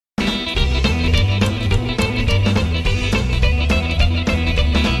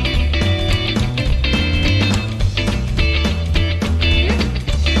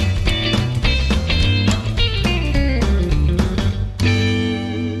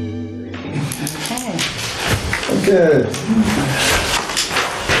Okay.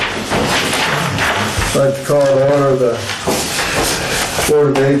 I'd like to call to order the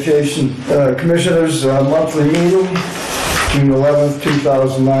Board of Aviation Commissioners monthly meeting, June 11th,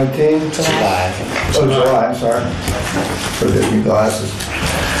 2019. July. Oh, July, I'm sorry. Forget me glasses.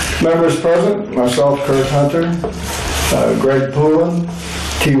 Members present, myself, Kurt Hunter, Greg Poulin,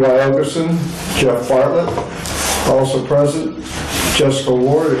 T.Y. Ogerson, Jeff Bartlett. Also present, Jessica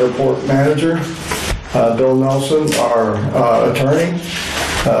Ward, Airport Manager, Bill Nelson, our attorney,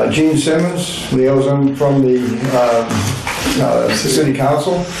 Gene Simmons, liaison from the City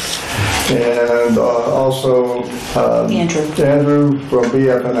Council, and also Andrew from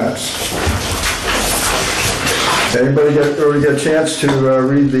BFNS. Anybody get a chance to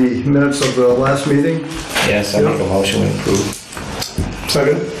read the minutes of the last meeting? Yes, I make a motion to approve.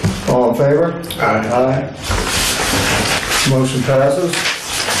 Second. All in favor? Aye. Aye. Motion passes.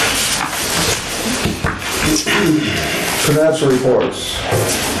 Financial reports.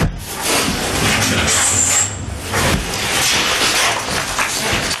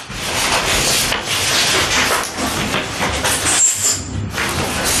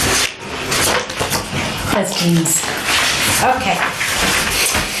 Questions? Okay.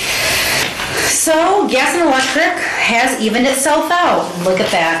 So, gas and electric has evened itself out. Look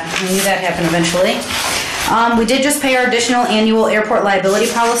at that. We knew that happened eventually. We did just pay our additional annual airport liability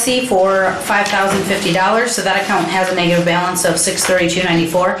policy for $5,050, so that account has a negative balance of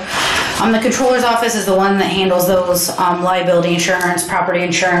 $632.94. The controller's office is the one that handles those liability insurance, property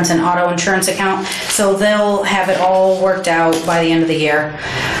insurance, and auto insurance account, so they'll have it all worked out by the end of the year.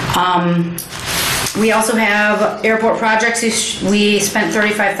 We also have airport projects. We spent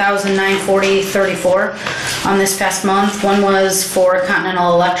 $35,940.34 on this past month. One was for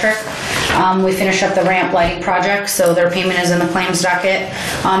Continental Electric. We finished up the ramp lighting project, so their payment is in the claims docket,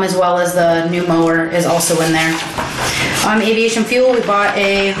 as well as the new mower is also in there. Aviation fuel, we bought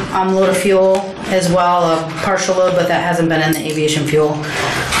a load of fuel as well, a partial load, but that hasn't been in the aviation fuel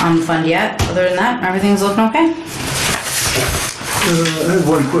fund yet. Other than that, everything's looking okay. I have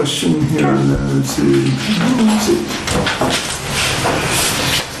one question here. Let's see.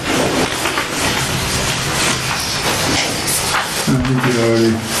 I think you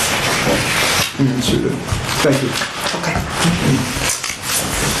already answered it. Thank you. Okay.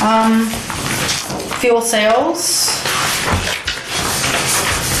 Fuel sales.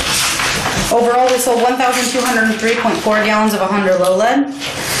 Overall, we sold 1,203.4 gallons of 100 low lead.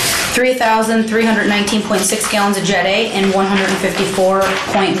 3,319.6 gallons of Jet A, and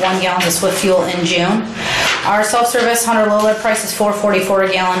 154.1 gallons of Swift fuel in June. Our self-service 100 low lead price is $4.44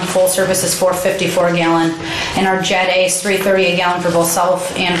 a gallon, full service is $4.54 a gallon, and our Jet A is $3.30 a gallon for both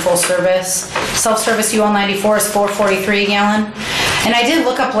self and full service. Self-service UL 94 is $4.43 a gallon. And I did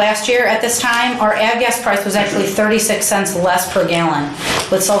look up last year at this time, our avgas price was actually 36 cents less per gallon,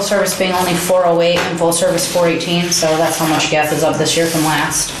 with self-service being only $4.08 and full service $4.18, so that's how much gas is up this year from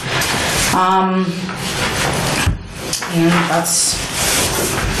last. And that's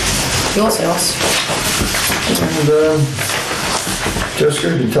fuel sales. And Jessica,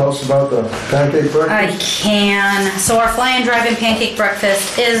 can you tell us about the pancake breakfast? I can. So our fly and drive-in pancake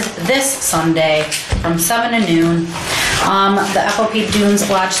breakfast is this Sunday from 7 to noon. The FOP Dunes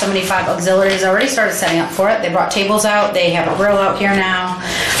Lodge 75 Auxiliary has already started setting up for it. They brought tables out. They have a grill out here now.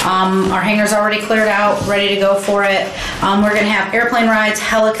 Our hangar's already cleared out, ready to go for it. We're going to have airplane rides,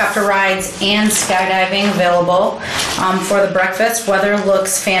 helicopter rides, and skydiving available for the breakfast. Weather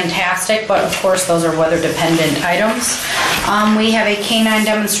looks fantastic, but of course those are weather-dependent items. We have a canine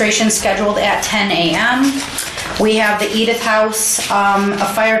demonstration scheduled at 10 a.m. We have the Edith House, a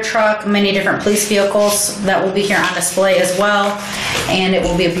fire truck, many different police vehicles that will be here on display as well. And it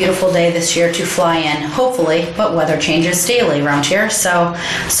will be a beautiful day this year to fly in, hopefully, but weather changes daily around here. So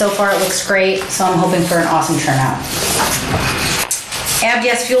far it looks great, so I'm hoping for an awesome turnout.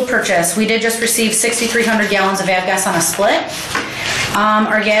 Avgas fuel purchase. We did just receive 6,300 gallons of avgas on a split.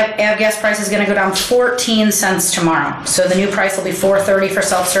 Our avgas price is going to go down 14 cents tomorrow. So the new price will be $4.30 for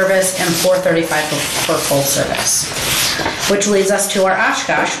self-service and $4.35 for full service. Which leads us to our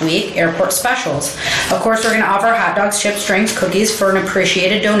Oshkosh Week airport specials. Of course, we're going to offer hot dogs, chips, drinks, cookies for an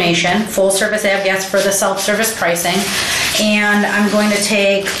appreciated donation, full service avgas for the self-service pricing, and I'm going to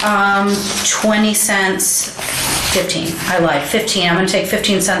take 20 cents, 15, I lied, 15. I'm going to take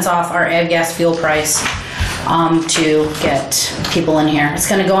 15 cents off our avgas fuel price to get people in here. It's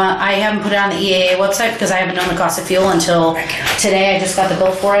gonna go on, I haven't put it on the EAA website because I haven't known the cost of fuel until today. I just got the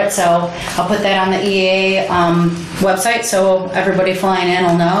bill for it, so I'll put that on the EAA website so everybody flying in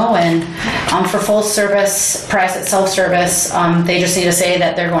will know. And for full service, price at self-service, they just need to say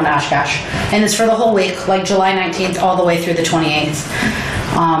that they're going to Oshkosh. And it's for the whole week, like July 19th all the way through the 28th.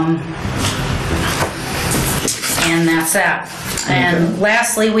 And that's that. And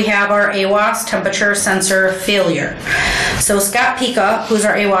lastly, we have our AWAS temperature sensor failure. So Scott Pika, who's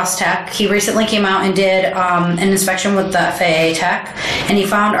our AWAS tech, he recently came out and did an inspection with the FAA tech, and he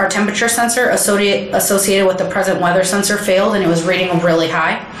found our temperature sensor associated with the present weather sensor failed, and it was reading really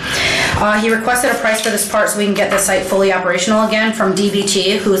high. He requested a price for this part so we can get the site fully operational again from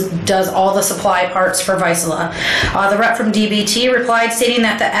DBT, who does all the supply parts for Vysela. The rep from DBT replied stating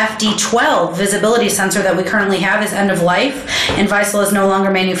that the FD12 visibility sensor that we currently have is end of life, and Vysela is no longer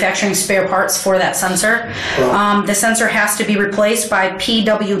manufacturing spare parts for that sensor. The sensor has to be replaced by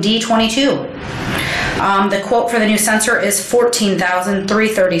PWD22. The quote for the new sensor is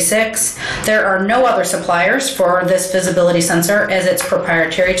 $14,336. There are no other suppliers for this visibility sensor as it's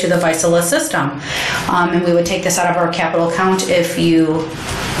proprietary to the Vysela system. And we would take this out of our capital account if you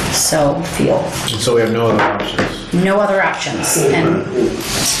so feel. So we have no other options. No other options. And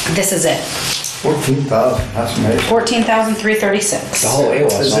this is it. 14,000, that's amazing. $14,336. The whole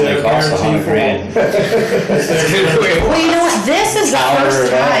AWAS only costs $100,000. Well, you know what? This is the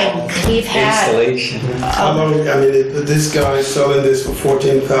first time we've had. Installation. How long, I mean, this guy selling this for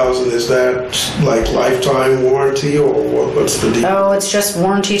 14,000, is that like lifetime warranty or what's the deal? Oh, it's just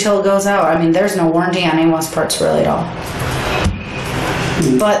warranty till it goes out. I mean, there's no warranty on AWAS parts really at all.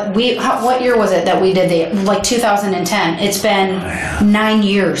 But what year was it that we did like 2010? It's been 9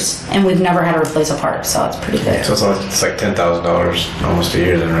 years and we've never had to replace a part, so it's pretty good. So it's like $10,000 almost a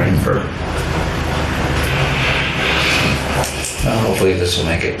year then, right? Hopefully this will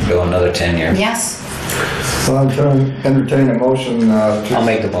make it go another 10 years. Yes. So I'm trying to entertain a motion I'll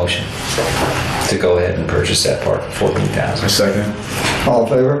make the motion to go ahead and purchase that part for $14,000. A second. all in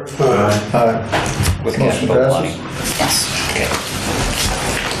favor? Aye. Aye. With Motion capital money. passes. Yes. Okay.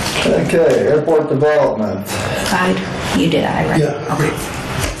 Okay, airport development. You did I, right? Yeah. Okay.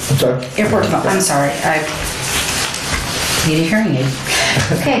 I'm sorry. Airport development. I'm sorry. I need a hearing aid.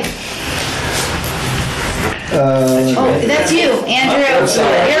 Okay. Oh, that's you, Andrew.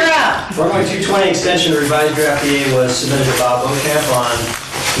 You're up. 4.220 extension revised draft EA was submitted to Bob Ocamp on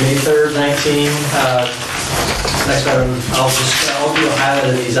May 3rd, 19. Next item, I'll do a highlight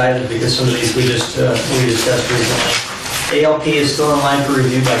of these items because some of these we discussed recently. ALP is still in line for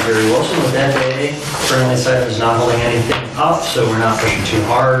review by Gary Wilson with FAA. Currently, this item is not holding anything up, so we're not pushing too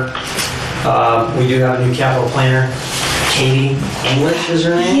hard. We do have a new capital planner. Katie English is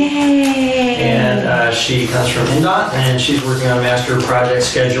her name. Yay! And she comes from INDOT, and she's working on master project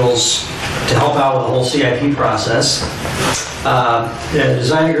schedules to help out with the whole CIP process. The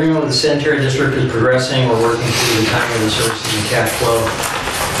design agreement with the sanitary district is progressing. We're working through the timing of the services and cash flow.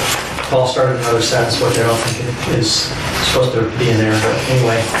 Paul started another sentence, which I don't think it is supposed to be in there, but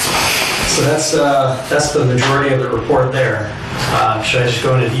anyway. So that's the majority of the report there. Should I just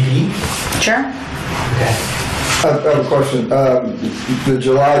go into DB? Sure. Okay. I have a question. The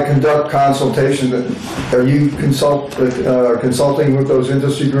July conduct consultation, are you consulting with those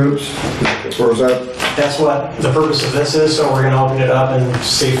industry groups? Or is that? That's what the purpose of this is, so we're going to open it up and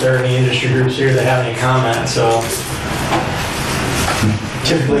see if there are any industry groups here that have any comments. So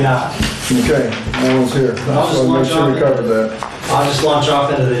typically not. Okay, no one's here. So make sure we cover that. I'll just launch off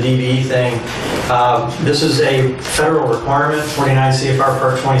into the DBE thing. This is a federal requirement. 49 CFR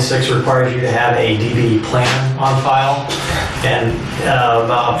Part 26 requires you to have a DBE plan on file. And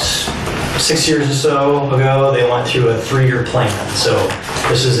about 6 years or so ago, they went through a 3-year plan. So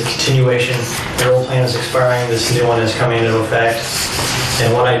this is a continuation. Their old plan is expiring. This new one is coming into effect.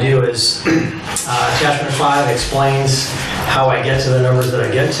 And what I do is, attachment 5 explains how I get to the numbers that I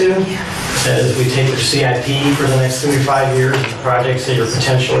get to. As we take your CIP for the next 3 to 5 years, the projects that you're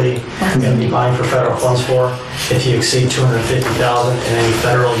potentially going to be buying for federal funds for, if you exceed $250,000 in any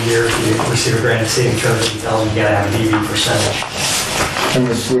federal year, if you receive a grant exceeding $250,000, you got to have a DB percentage. And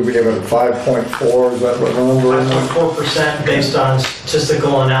this would be about 5.4, is that what the number is? 5.4% based on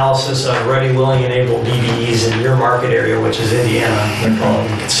statistical analysis of ready, willing, and able DBEs in your market area, which is Indiana. They're probably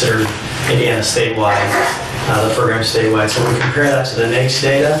considered Indiana statewide, the program statewide. So we compare that to the NAICS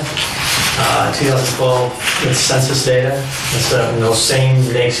data. 2012, it's census data. It's in those same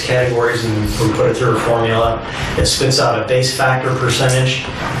NAICS categories, and we put it through a formula. It spits out a base factor percentage,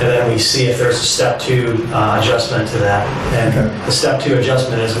 and then we see if there's a step 2 adjustment to that. And the step 2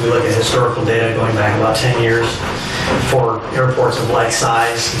 adjustment is we look at historical data going back about 10 years for airports of like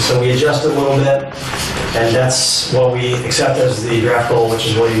size. And so we adjust it a little bit, and that's what we accept as the draft goal, which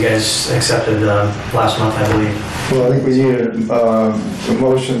is what you guys accepted last month, I believe. Well, I think we need a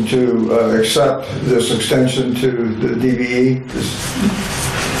motion to accept this extension to the DBE.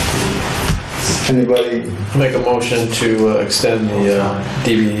 Anybody? Make a motion to extend the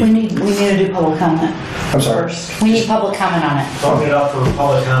DBE. We need to do public comment. I'm sorry? First. We need public comment on it. Open it up for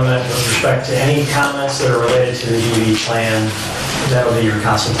public comment with respect to any comments that are related to the DB plan. That'll be your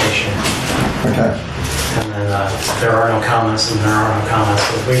consultation. Okay. And then if there are no comments, then there are no comments.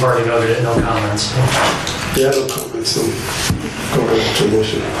 We've already noted it, no comments. Yeah, no comments. So go ahead to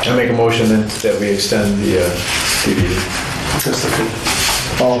motion. I make a motion then that we extend the DBE. That's okay.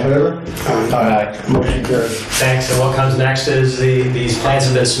 All in favor? Aye. Motion carries. Thanks. And what comes next is these plans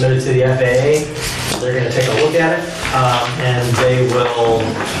have been submitted to the FAA. They're going to take a look at it, and they will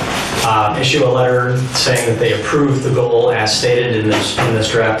issue a letter saying that they approve the goal as stated in this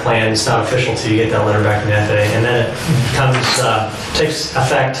draft plan. It's not official till you get that letter back from the FAA, and then it takes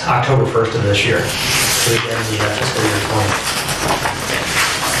effect October 1st of this year. So we end the fiscal year 20.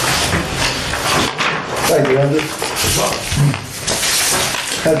 Thank you, Andrew.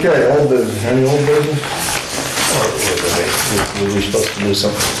 Okay, old business. Any old business? Were we supposed to do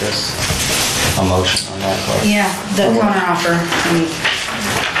something with this? A motion on that part? Yeah, the counter offer.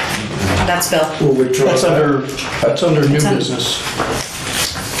 That's Bill. We'll withdraw That's under new It's un- business.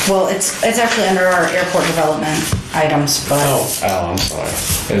 Well, it's actually under our airport development items, but, Oh, I'm sorry.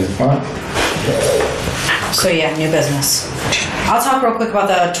 What? so yeah, new business. I'll talk real quick about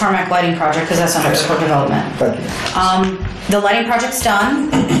the tarmac lighting project, because that's under airport development. Thank you. The lighting project's done.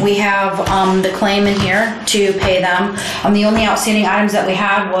 We have the claim in here to pay them. The only outstanding items that we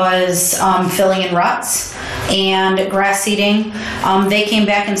had was filling in ruts and grass seeding. They came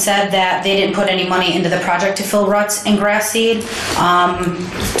back and said that they didn't put any money into the project to fill ruts and grass seed.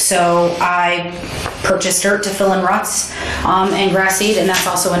 So I purchased dirt to fill in ruts and grass seed, and that's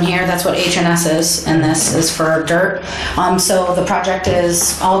also in here. That's what H&S is, and this is for dirt. So the project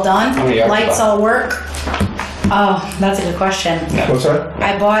is all done. How many yards Lights about? all work. Oh, that's a good question. What's that?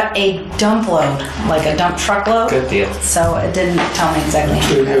 I bought a dump load, like a dump truck load. Good deal. So it didn't tell me exactly how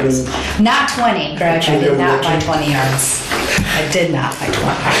many yards. Not 20, Greg. I did not buy 20 yards. I did not buy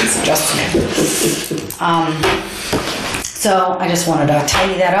 20 yards, just me. So I just wanted to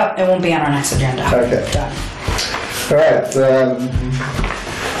tidy that up. It won't be on our next agenda. Okay. Done. All right,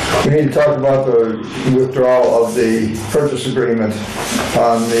 we need to talk about the withdrawal of the purchase agreement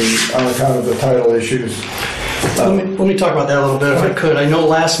on account of the title issues. Let me talk about that a little bit if I could. I know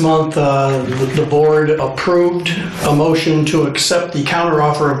last month the board approved a motion to accept the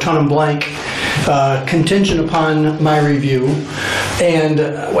counteroffer of Ton and Blank contingent upon my review. And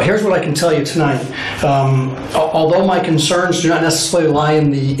here's what I can tell you tonight. Although my concerns do not necessarily lie in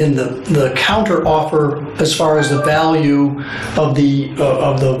the counteroffer as far as the value of the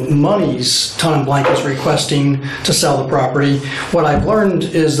monies Ton and Blank is requesting to sell the property, what I've learned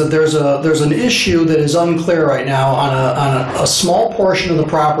is that there's an issue that is unclear right now on a small portion of the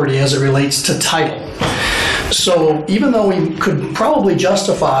property as it relates to title. So even though we could probably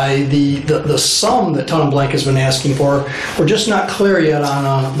justify the sum that Ton and Blank has been asking for, we're just not clear yet on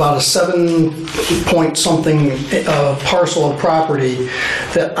about a 7-point-something parcel of property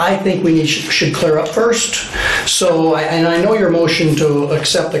that I think we should clear up first. So, and I know your motion to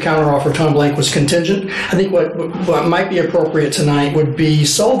accept the counteroffer Ton and Blank was contingent. I think what might be appropriate tonight would be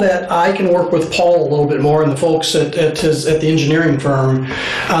so that I can work with Paul a little bit more and the folks at the engineering firm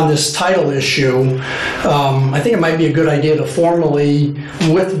on this title issue. I think it might be a good idea to formally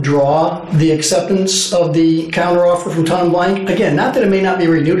withdraw the acceptance of the counteroffer from Ton and Blank. Again, not that it may not be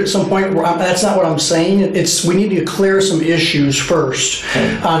renewed at some point. That's not what I'm saying. We need to clear some issues first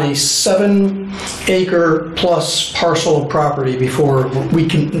on a 7-acre plus parcel of property before we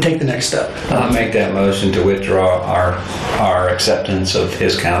can take the next step. I'll make that motion to withdraw our acceptance of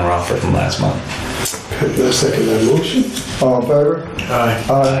his counteroffer from last month. I second that motion. All in favor? Aye.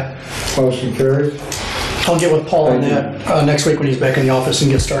 Aye. Motion carries. I'll get with Paul on that next week when he's back in the office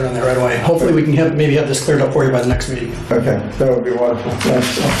and get started on that right away. Hopefully we can maybe have this cleared up for you by the next meeting. Okay, that would be wonderful.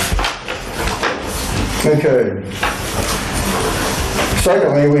 Thanks. Okay.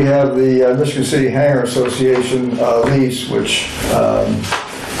 Secondly, we have the Michigan City Hangar Association lease, which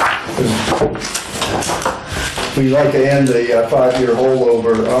is we'd like to end the 5-year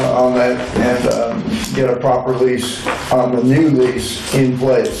holdover on that and get a proper lease on the new lease in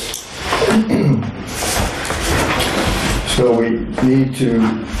place. So we need to,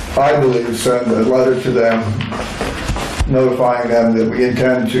 I believe, send a letter to them notifying them that we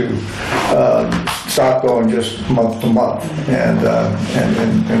intend to stop going just month to month and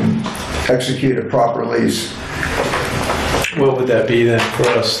execute a proper lease. What would that be then for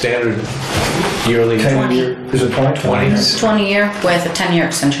a standard yearly? 10 year, is it 20? 20. 20-year with a 10-year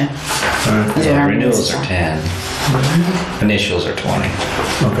extension. Yeah, renewals are 10. Initials are 20.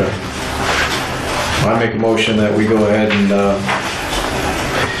 Okay. I make a motion that we go ahead and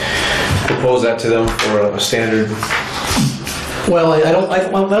propose that to them for a standard. Well, I don't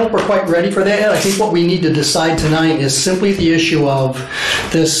think we're quite ready for that yet. I think what we need to decide tonight is simply the issue of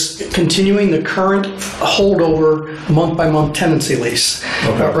this continuing the current holdover month-by-month tenancy lease.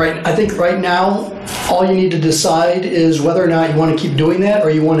 Okay. I think right now, all you need to decide is whether or not you want to keep doing that or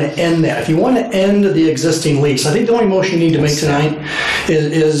you want to end that. If you want to end the existing lease, I think the only motion you need to make tonight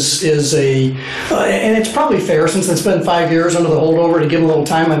is a, and it's probably fair since it's been 5 years under the holdover to give them a little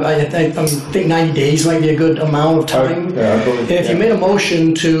time. I think 90 days might be a good amount of time. Yeah, I believe, And if you made a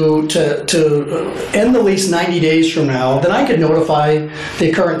motion to end the lease 90 days from now, then I could notify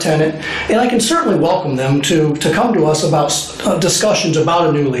the current tenant, and I can certainly welcome them to come to us about discussions about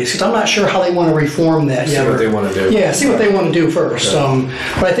a new lease, because I'm not sure how they want to reform that yet. See what they want to do. Yeah, see what they want to do first. Okay.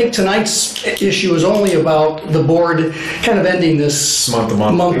 But I think tonight's issue is only about the board kind of ending this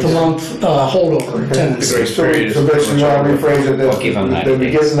month-to-month holdover tenancy. Grace period. So basically, I'll rephrase it, We'll give them 90 that we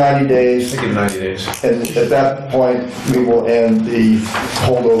give 90 days, Give them 90 days. and at that point, we will end the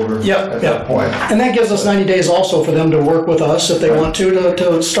holdover at that point. And that gives us 90 days also for them to work with us if they want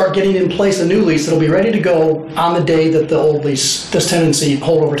to start getting in place a new lease that'll be ready to go on the day that the old lease, this tenancy,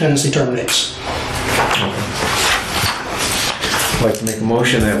 holdover tenancy terminates. I'd like to make a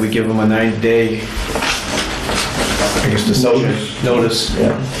motion that we give them a 90-day, I guess, decision. Notice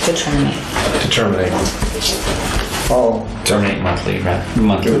To terminate. to terminate. Oh, Terminate monthly, right?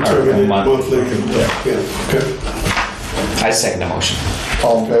 Monthly. Terminate Month. monthly. Yeah, okay. I second the motion.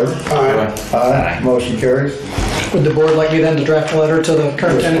 all in favor? Aye. Aye. Motion carries. Would the board like me then to draft a letter to the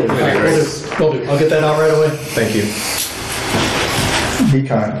current tenant? Yes, All right, will do. I'll get that out right away. Thank you. Be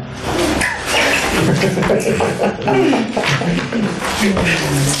kind.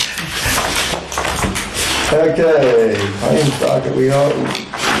 Okay, claims docket, we gotta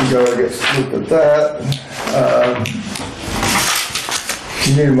get look at that.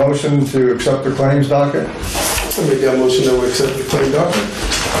 You need a motion to accept the claims docket? I make that motion that we accept the claim docket.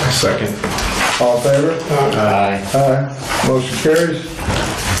 Second. All in favor? Aye. Aye. Motion carries.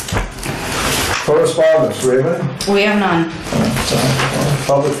 Correspondence, Raven? We have none.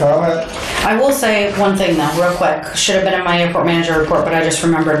 Public comment? I will say one thing though, real quick. Should have been in my airport manager report, but I just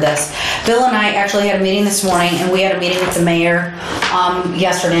remembered this. Bill and I actually had a meeting this morning, and we had a meeting with the mayor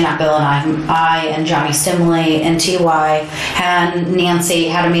yesterday. Not Bill and I and Johnny Stimley and TY and Nancy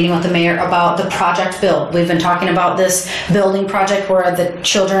had a meeting with the mayor about the project build. We've been talking about this building project where the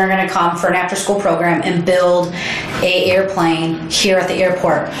children are going to come for an after-school program and build a airplane here at the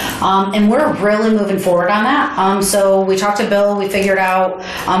airport. And we're really moving forward on that. So we talked to Bill. We figured out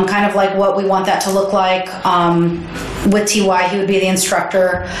kind of like what we want that to look like. With TY, he would be the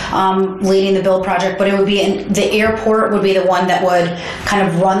instructor leading the build project, but it would be the airport would be the one that would kind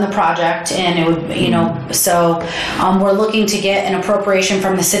of run the project, and it would, so we're looking to get an appropriation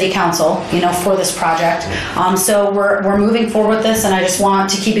from the city council, for this project. So we're moving forward with this, and I just want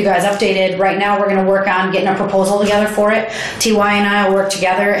to keep you guys updated. Right now, we're going to work on getting a proposal together for it. TY and I will work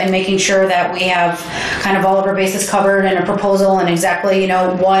together and making sure that we have kind of all of our bases covered and a proposal and exactly,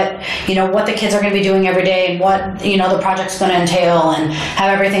 what the kids are going to be doing every day and what, the project's going to entail, and have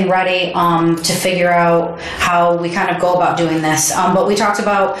everything ready to figure out how we kind of go about doing this. But we talked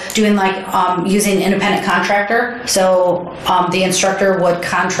about doing using an independent contractor. So the instructor would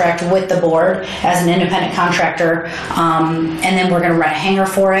contract with the board as an independent contractor, and then we're going to rent a hangar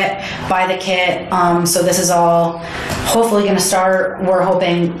for it, buy the kit. So this is all hopefully going to start, we're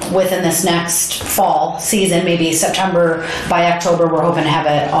hoping, within this next fall season, maybe September. By October, we're hoping to have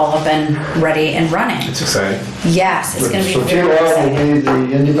it all up and ready and running. It's exciting. Yes, it's going to be So very TY will exciting. be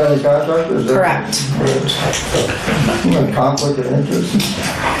the independent contractor? Is that- Correct. Conflict of interest?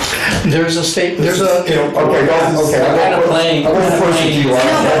 There's a state, Okay, I won't push you. No,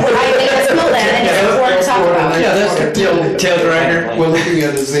 but I think it's built in, and it's important to talk about. yeah, there's, Tail grinder. We're looking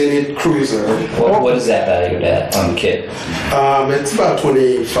at a Zenith Cruiser. What is that valued at on the kit? It's about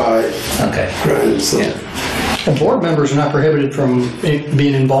 25 Okay. grand. So. And board members are not prohibited from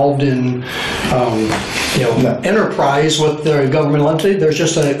being involved in, enterprise with their governmental entity. There's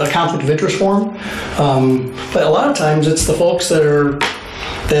just a conflict of interest for them. But a lot of times it's the folks that are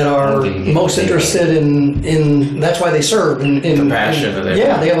most interested in that's why they serve. The passion of it.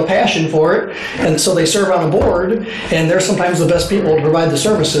 Yeah, they have a passion for it, and so they serve on a board, and they're sometimes the best people to provide the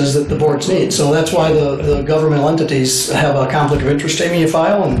services that the boards need. So that's why the governmental entities have a conflict of interest statement you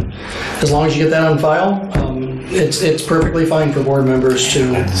file, and as long as you get that on file, it's perfectly fine for board members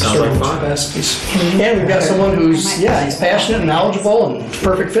to serve in those capacities. And we've got someone who's, he's passionate and knowledgeable and it's a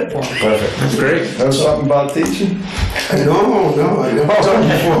perfect fit for him. Perfect. That's great. Know something about teaching? No, I never done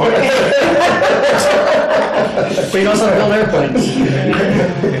before. But he knows how to build airplanes. Do you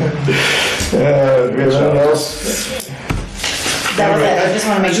have anything else? That was it. I just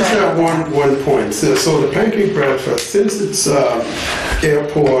want to make I sure. just have one point. So the pancake breakfast, since it's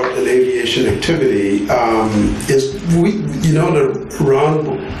airport and aviation activity, the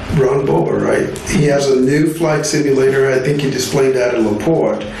Ron Bober, right? He has a new flight simulator. I think he displayed that in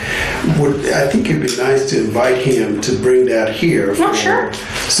LaPorte. I think it'd be nice to invite him to bring that here for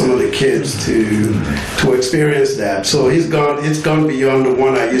some of the kids to experience that. So it's gone beyond the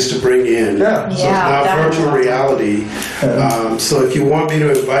one I used to bring in. Yeah. So it's now virtual reality. So if you want me to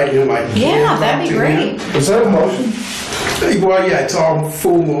invite him, I can. Yeah, that'd be great. Is that a motion? Well, yeah, it's all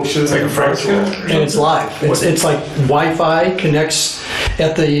full motion. It's like a virtual. And it's live. It's like Wi-Fi connects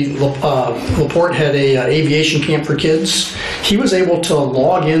at the LaPorte had a aviation camp for kids. He was able to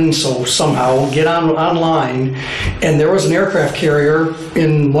log in somehow get online, and there was an aircraft carrier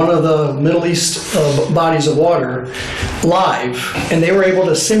in one of the Middle East bodies of water live, and they were able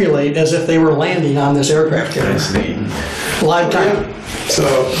to simulate as if they were landing on this aircraft carrier. That's neat. Live time. So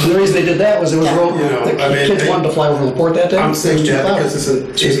The reason they did that was it was the kids wanted to fly over LaPorte that day. I'm saying that because it's an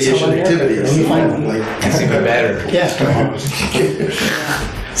aviation activity. And you find one. It's even better. Yeah.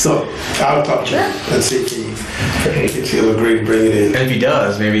 So I'll talk to him and see if he'll agree to bring it in. And if he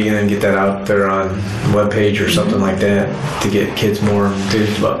does, maybe you can then get that out there on the webpage or something like that to get kids more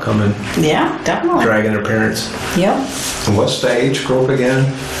enthused about coming, Yeah, definitely. dragging their parents. Yep. And what's the age group again?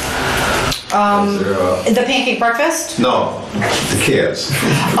 Is there The pancake breakfast? no, the kids.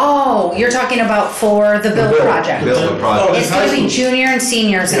 Oh, you're talking about for the build project. Build the project. It's going to be junior and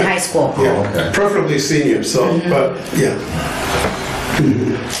seniors in high school. Yeah, okay. preferably senior. So, but yeah.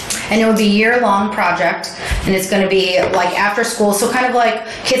 And it would be year-long project, and it's going to be like after school, so kind of like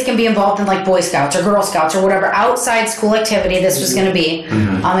kids can be involved in like Boy Scouts or Girl Scouts or whatever outside school activity this was going to be.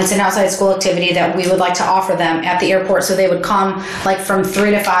 It's an outside school activity that we would like to offer them at the airport, so they would come like from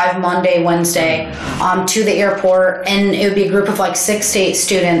 3 to 5 Monday, Wednesday to the airport, and it would be a group of like 6 to 8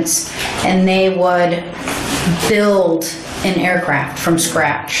 students, and they would build an aircraft from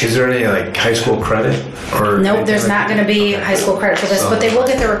scratch. Is there any like high school credit or? Nope, there's not going to be high school credit for this, but they will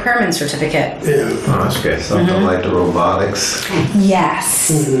get their repairman certificate. Yeah. Oh, that's good. Something like the robotics. Yes.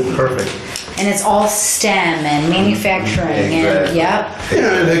 Perfect. And it's all STEM and manufacturing and Exactly. yep.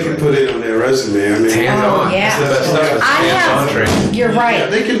 Yeah, and they can put it on their resume. I mean, Hands Oh, on. yeah. That's the best stuff. It's I hands-on have. training. You're yeah,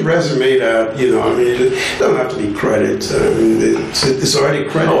 right. they can resume that. It don't have to be credit. I mean, it's already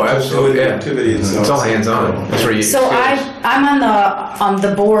credit. Oh, to absolutely. doing the Yeah. activity itself. It's all hands on. That's where you. So I'm on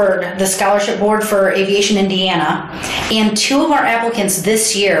the board, the scholarship board for Aviation Indiana, and 2 of our applicants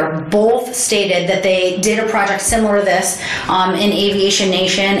this year both stated that they did a project similar to this in Aviation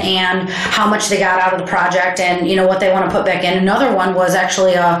Nation and how much they got out of the project and what they want to put back in. Another one was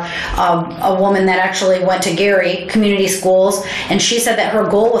actually a woman that actually went to Gary Community Schools, and she said that her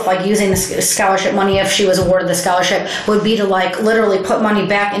goal with like using the scholarship money, if she was awarded the scholarship, would be to like literally put money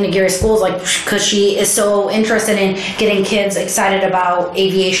back into Gary schools, like because she is so interested in getting kids excited about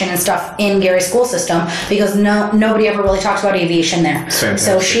aviation and stuff in Gary school system, because nobody ever really talks about aviation there. Fantastic.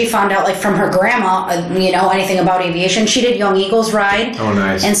 So she found out like from her grandma, anything about aviation. She did Young Eagles ride. Oh,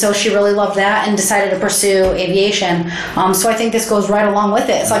 nice. And so she really loved that and decided to pursue aviation. So I think this goes right along with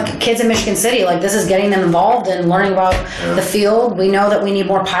it. It's like kids in Michigan City, like this is getting them involved and learning about the field. We know that we need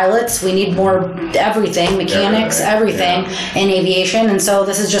more pilots, we need more everything, mechanics, everything in aviation. And so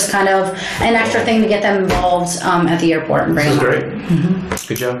this is just kind of an extra thing to get them involved at the airport and bring This is them up. great.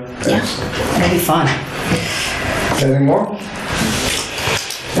 Good job. Yeah, it'll be fun. Anything more?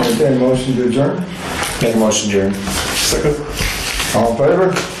 Entertained motion to adjourn? Make a motion, Jared. Second. All in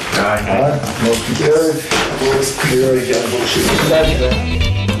favor? Aye. Aye. Motion carries. Always clear again. That's it.